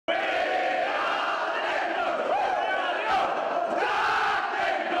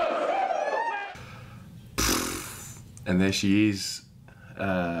And there she is,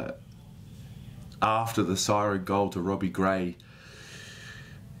 after the siren goal to Robbie Gray.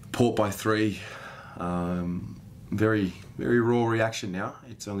 Port by 3. Very, very raw reaction now.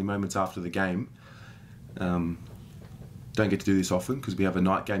 It's only moments after the game. Don't get to do this often because we have a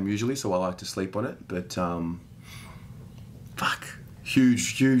night game usually, so I like to sleep on it. But fuck,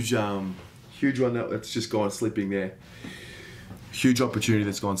 huge one that's just gone slipping there. Huge opportunity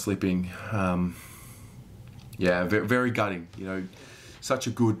that's gone slipping. Yeah, very, very gutting. You know, such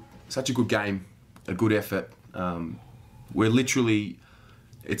a good game, a good effort.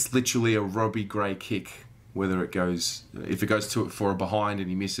 It's literally a Robbie Gray kick. Whether it goes, if it goes to it for a behind and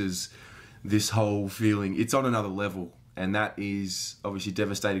he misses, this whole feeling, it's on another level, and that is obviously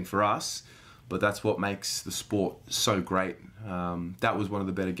devastating for us. But that's what makes the sport so great. That was one of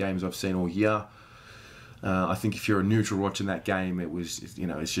the better games I've seen all year. I think if you're a neutral watching that game, it was, you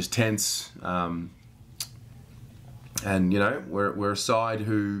know, it's just tense. And you know, we're a side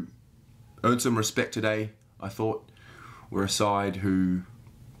who earned some respect today. I thought we're a side who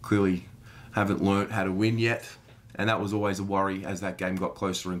clearly haven't learnt how to win yet, and that was always a worry as that game got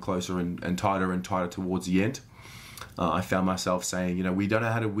closer and closer and tighter towards the end. I found myself saying, you know, we don't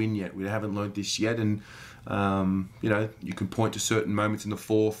know how to win yet. We haven't learnt this yet, and you know, you can point to certain moments in the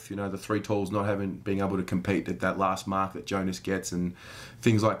fourth. You know, the 3 tools not being able to compete at that last mark that Jonas gets and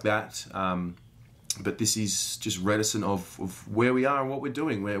things like that. But this is just reticent of where we are and what we're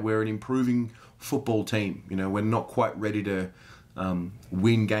doing. We're an improving football team. You know, we're not quite ready to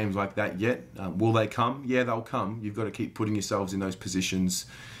win games like that yet. Will they come? Yeah, they'll come. You've got to keep putting yourselves in those positions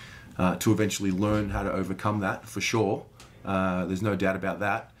to eventually learn how to overcome that, for sure. There's no doubt about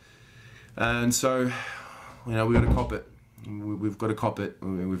that. And so, you know, we've got to cop it. We've got to cop it.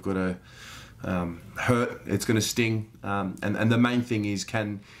 We've got to hurt. It's going to sting. And the main thing is,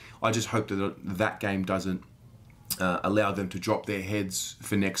 I just hope that game doesn't allow them to drop their heads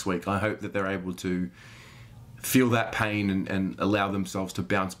for next week. I hope that they're able to feel that pain and allow themselves to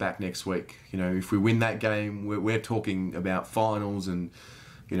bounce back next week. You know, if we win that game, we're talking about finals, and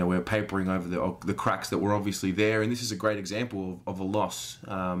you know, we're papering over the cracks that were obviously there. And this is a great example of a loss.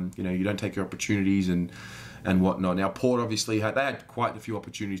 You know, you don't take your opportunities and whatnot. Now, Port obviously had quite a few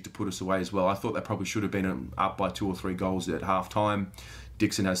opportunities to put us away as well. I thought they probably should have been up by 2 or 3 goals at half time.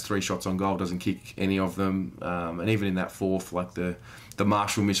 Dixon has 3 shots on goal, doesn't kick any of them. And even in that fourth, like the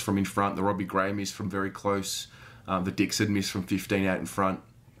Marshall miss from in front, the Robbie Gray miss from very close, the Dixon miss from 15 out in front.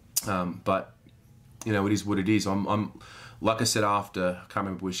 But you know, it is what it is. I'm like I said after, I can't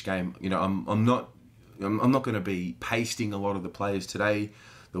remember which game. You know, I'm not going to be pasting a lot of the players today.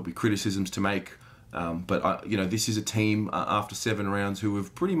 There'll be criticisms to make. But you know, this is a team after 7 rounds who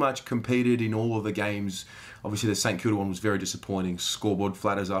have pretty much competed in all of the games. Obviously, the St Kilda one was very disappointing. Scoreboard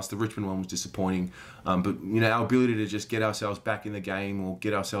flatters us. The Richmond one was disappointing. But you know, our ability to just get ourselves back in the game or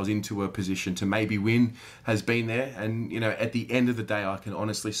get ourselves into a position to maybe win has been there. And you know, at the end of the day, I can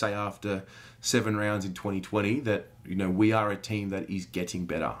honestly say after 7 rounds in 2020 that, you know, we are a team that is getting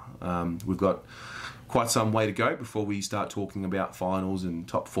better. We've got quite some way to go before we start talking about finals and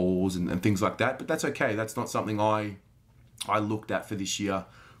top 4s and things like that. But that's okay. That's not something I looked at for this year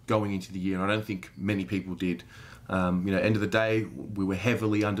going into the year, and I don't think many people did. You know, end of the day, we were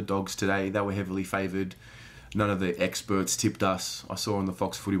heavily underdogs today. They were heavily favoured. None of the experts tipped us. I saw on the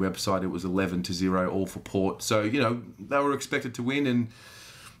Fox Footy website it was 11-0 all for Port. So, you know, they were expected to win,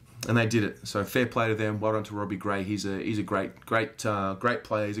 and they did it. So fair play to them. Well done to Robbie Gray. He's a great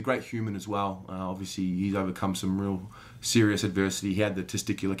player. He's a great human as well. Obviously, he's overcome some real serious adversity. He had the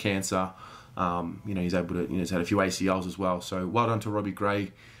testicular cancer. You know, he's able to. You know, he's had a few ACLs as well. So well done to Robbie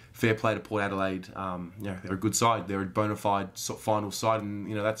Gray. Fair play to Port Adelaide. You know, they're a good side. They're a bona fide final side, and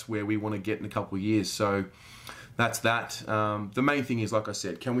you know, that's where we want to get in a couple of years. So that's that. The main thing is, like I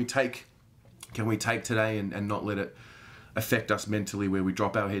said, can we take today and not let it affect us mentally where we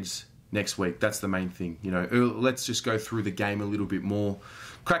drop our heads next week? That's the main thing. You know, let's just go through the game a little bit more.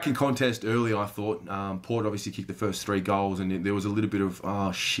 Cracking contest early, I thought. Port obviously kicked the first 3 goals, and there was a little bit of,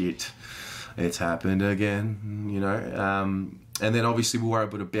 oh shit, it's happened again, you know. And then obviously we were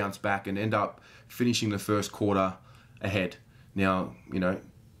able to bounce back and end up finishing the first quarter ahead. Now, you know,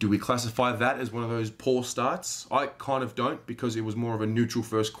 do we classify that as one of those poor starts? I kind of don't, because it was more of a neutral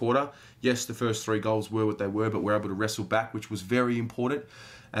first quarter. Yes, the first 3 goals were what they were, but we're able to wrestle back, which was very important.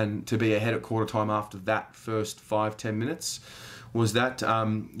 And to be ahead at quarter time after that first 5-10 minutes was that.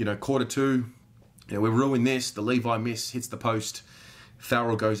 You know, quarter 2, you know, we're ruining this. The Levi miss hits the post.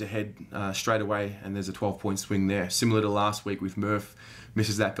 Farrell goes ahead straight away, and there's a 12-point swing there. Similar to last week with Murph,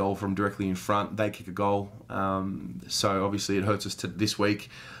 misses that goal from directly in front. They kick a goal, so obviously it hurts us this week.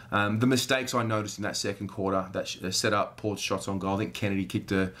 The mistakes I noticed in that second quarter that set up Port's shots on goal. I think Kennedy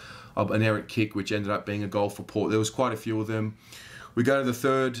kicked an errant kick, which ended up being a goal for Port. There was quite a few of them. We go to the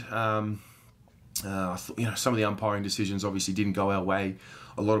third. Some of the umpiring decisions obviously didn't go our way.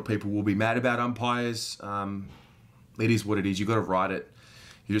 A lot of people will be mad about umpires. It is what it is. You've got to ride it.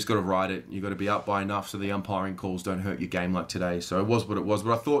 You just got to ride it. You've got to be up by enough so the umpiring calls don't hurt your game like today. So it was what it was.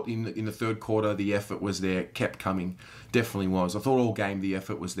 But I thought in the third quarter, the effort was there, kept coming. Definitely was. I thought all game the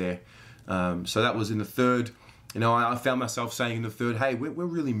effort was there. So that was in the third. I found myself saying in the third, hey, we're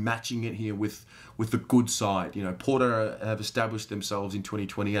really matching it here with the good side. Porter have established themselves in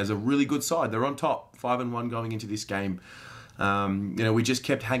 2020 as a really good side. They're on top, 5-1 going into this game. We just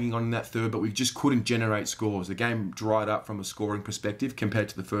kept hanging on in that third, but we just couldn't generate scores. The game dried up from a scoring perspective compared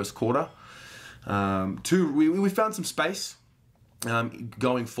to the first quarter. We found some space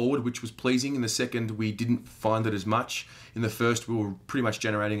going forward, which was pleasing. In the second, we didn't find it as much. In the first, we were pretty much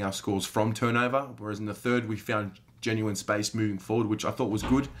generating our scores from turnover, whereas in the third, we found genuine space moving forward, which I thought was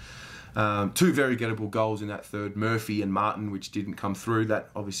good. Two very gettable goals in that third, Murphy and Martin, which didn't come through. That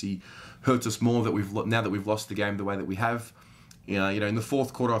obviously hurts us more now that we've lost the game the way that we have. In the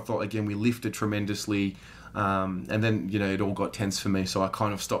fourth quarter, I thought again we lifted tremendously, and then it all got tense for me, so I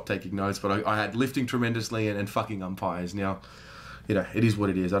kind of stopped taking notes. But I had lifting tremendously and fucking umpires. Now, it is what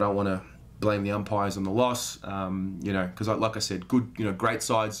it is. I don't want to blame the umpires on the loss, because like I said, good, great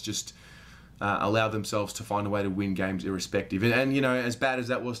sides just allow themselves to find a way to win games irrespective. And as bad as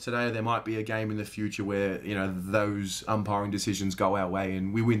that was today, there might be a game in the future where those umpiring decisions go our way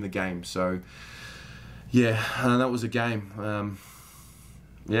and we win the game. So yeah, that was a game.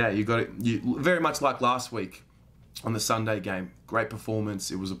 You got it. Very much like last week on the Sunday game. Great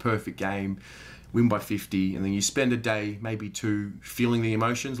performance. It was a perfect game. Win by 50, and then you spend a day, maybe two, feeling the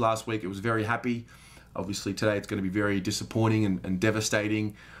emotions. Last week it was very happy. Obviously today it's going to be very disappointing and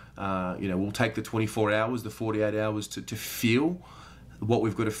devastating. We'll take the 24 hours, the 48 hours to feel what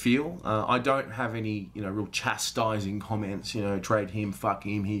we've got to feel. I don't have any, real chastising comments, trade him, fuck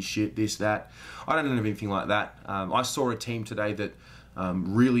him, he's shit, this, that. I don't have anything like that. I saw a team today that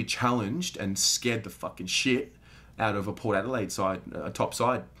really challenged and scared the fucking shit out of a Port Adelaide side, a top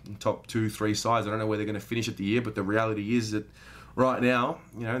 2, 3 sides. I don't know where they're going to finish at the year, but the reality is that right now,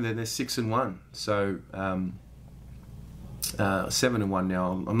 they're 6-1. So 7-1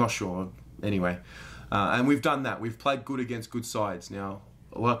 now. I'm not sure. Anyway, and we've done that. We've played good against good sides. Now,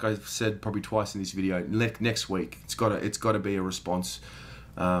 like I've said probably twice in this video, next week it's got to be a response.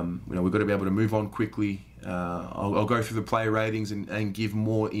 We've got to be able to move on quickly. I'll go through the player ratings and give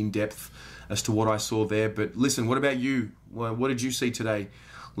more in-depth as to what I saw there. But listen, what about you? What did you see today?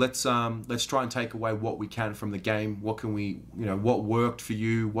 Let's try and take away what we can from the game. What can we, what worked for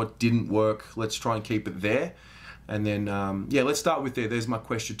you? What didn't work? Let's try and keep it there. And then, let's start with there. There's my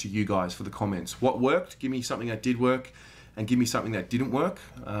question to you guys for the comments. What worked? Give me something that did work, and give me something that didn't work.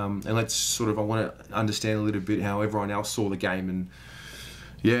 And let's I want to understand a little bit how everyone else saw the game. And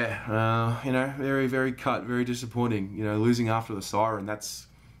very, very cut, very disappointing. Losing after the siren. That's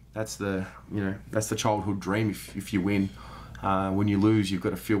the childhood dream. If you win, when you lose, you've got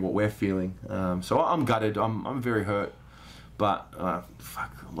to feel what we're feeling. So I'm gutted. I'm very hurt. But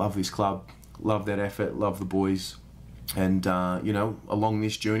love this club. Love that effort. Love the boys. And along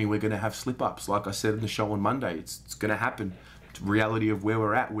this journey, we're going to have slip-ups. Like I said in the show on Monday, it's going to happen. It's the reality of where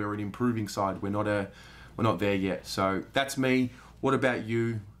we're at. We're an improving side. We're not there yet. So that's me. What about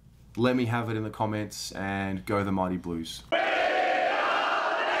you? Let me have it in the comments, and go the Mighty Blues.